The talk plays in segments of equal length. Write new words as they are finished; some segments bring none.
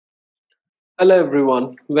Hello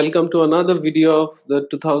everyone, welcome to another video of the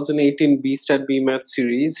 2018 B.Stat B.Math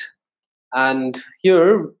series. And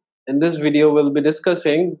here in this video we'll be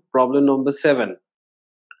discussing problem number 7.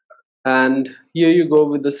 And here you go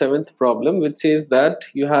with the seventh problem, which says that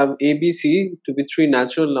you have ABC to be three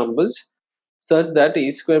natural numbers such that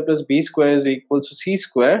a square plus b square is equals to c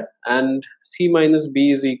square and c minus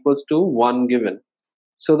b is equals to 1 given.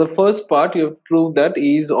 So the first part you have proved that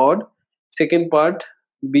a is odd, second part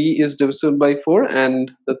b is divisible by 4,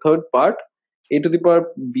 and the third part a to the power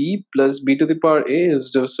b plus b to the power a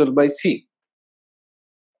is divisible by c.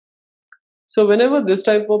 So whenever this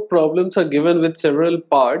type of problems are given with several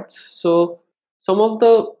parts, so some of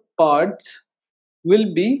the parts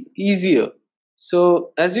will be easier.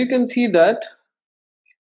 So as you can see that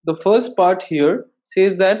the first part here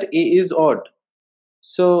says that a is odd.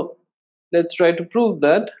 So let's try to prove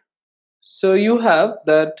that. So you have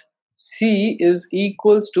that c is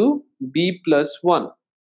equals to b plus 1,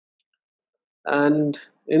 and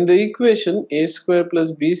in the equation a square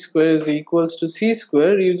plus b square is equals to c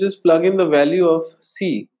square, you just plug in the value of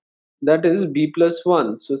c, that is b plus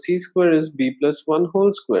 1. So c square is b plus 1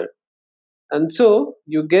 whole square, and so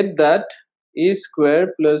you get that a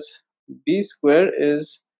square plus b square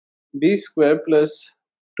is b square plus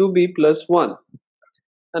 2b plus 1.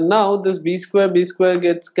 And now this b square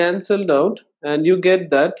gets cancelled out, and you get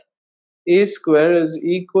that a square is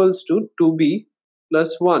equals to 2b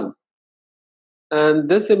plus 1, and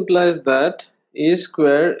this implies that a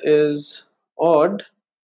square is odd,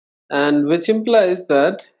 and which implies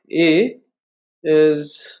that a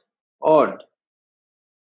is odd.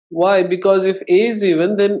 Why? Because if a is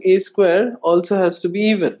even, then a square also has to be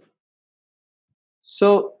even.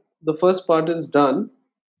 So the first part is done.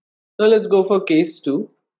 Now let's go for case 2.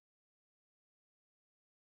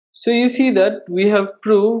 So you see that we have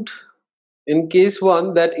proved in case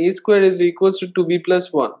 1 that a square is equals to 2b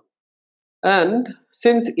plus 1, and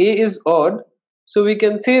since a is odd, so we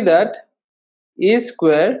can say that a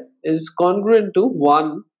square is congruent to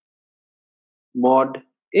 1 mod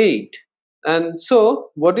 8. And so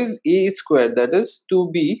what is a square? That is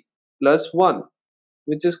 2b plus 1,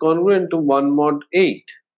 which is congruent to 1 mod 8.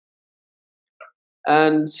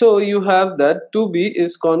 And so you have that 2b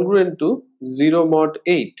is congruent to 0 mod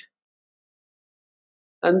 8.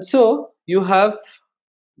 And so you have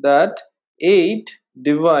that 8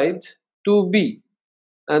 divides 2b,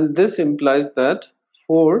 and this implies that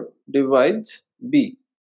 4 divides b.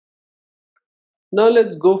 Now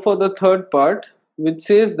let's go for the third part, which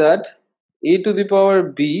says that a to the power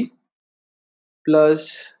b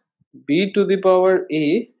plus b to the power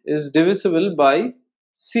a is divisible by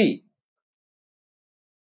c.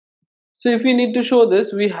 So if we need to show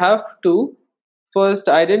this, we have to first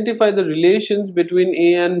identify the relations between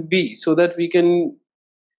a and b so that we can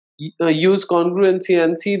use congruency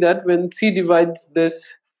and see that when c divides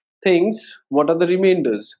this things, what are the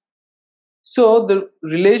remainders. So the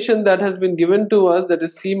relation that has been given to us, that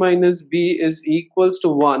is c minus b is equals to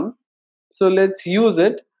 1. So let's use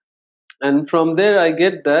it, and from there I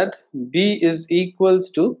get that b is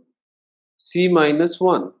equals to c minus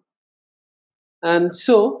 1. And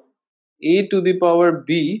so a to the power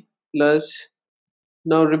b plus,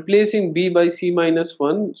 now replacing b by c minus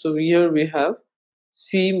 1, so here we have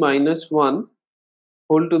c minus 1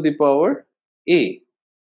 whole to the power a.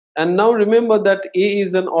 And now remember that a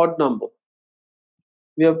is an odd number.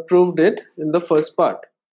 We have proved it in the first part.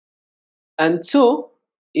 And so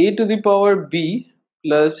a to the power b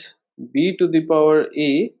plus b to the power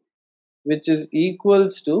a, which is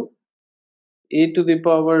equals to a to the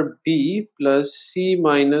power b plus c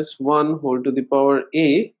minus 1 whole to the power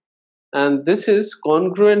a, and this is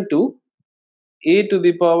congruent to a to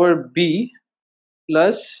the power b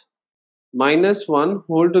plus minus 1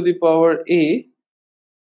 whole to the power a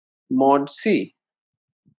mod c,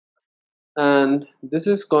 and this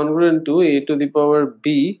is congruent to a to the power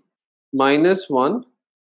b minus 1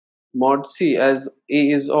 mod c, as a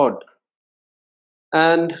is odd.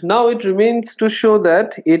 And now it remains to show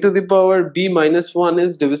that a to the power b minus 1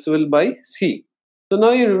 is divisible by c. So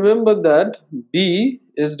now you remember that b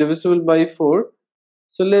is divisible by 4.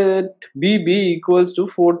 So let b be equals to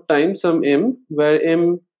 4 times some m, where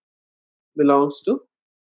m belongs to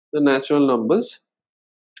the natural numbers.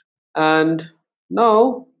 And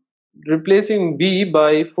now replacing b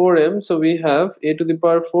by 4m, so we have a to the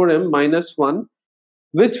power 4m minus 1,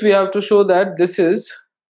 which we have to show that this is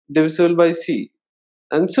divisible by c.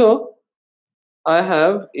 And so I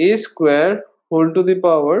have a square whole to the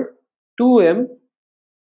power 2m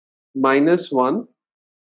minus 1.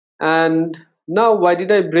 And now why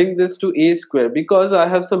did I bring this to a square? Because I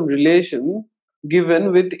have some relation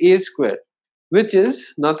given with a square. which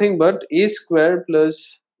is nothing but a square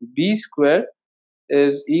plus b square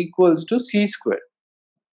is equals to c square.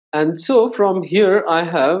 And so from here I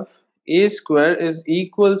have a square is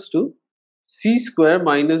equals to c square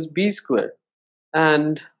minus b square,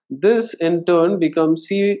 and this in turn becomes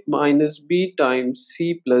c minus b times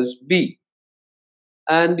c plus b.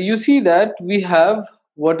 And you see that we have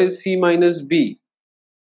what is c minus b,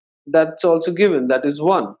 that's also given, that is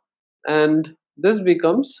 1, and this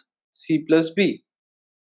becomes c plus b.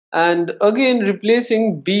 And again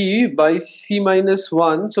replacing b by c minus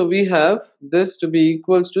 1, so we have this to be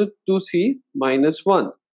equals to 2c minus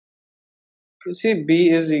 1. You see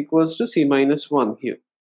b is equals to c minus 1 here.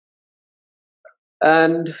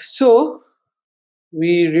 And so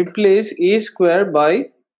we replace a square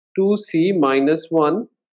by 2c minus 1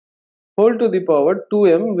 whole to the power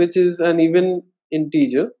 2m, which is an even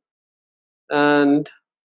integer, and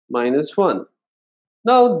minus 1.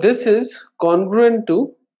 Now this is congruent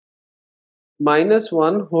to minus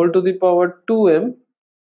 1 whole to the power 2m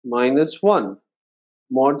minus 1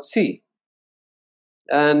 mod c.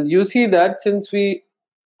 And you see that since we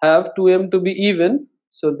have 2m to be even,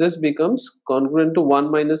 so this becomes congruent to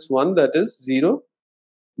 1 minus 1, that is 0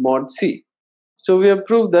 mod c. So we have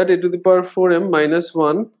proved that a to the power 4m minus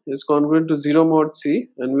 1 is congruent to 0 mod c,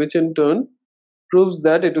 and which in turn proves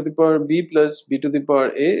that a to the power b plus b to the power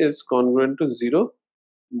a is congruent to 0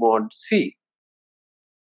 mod c.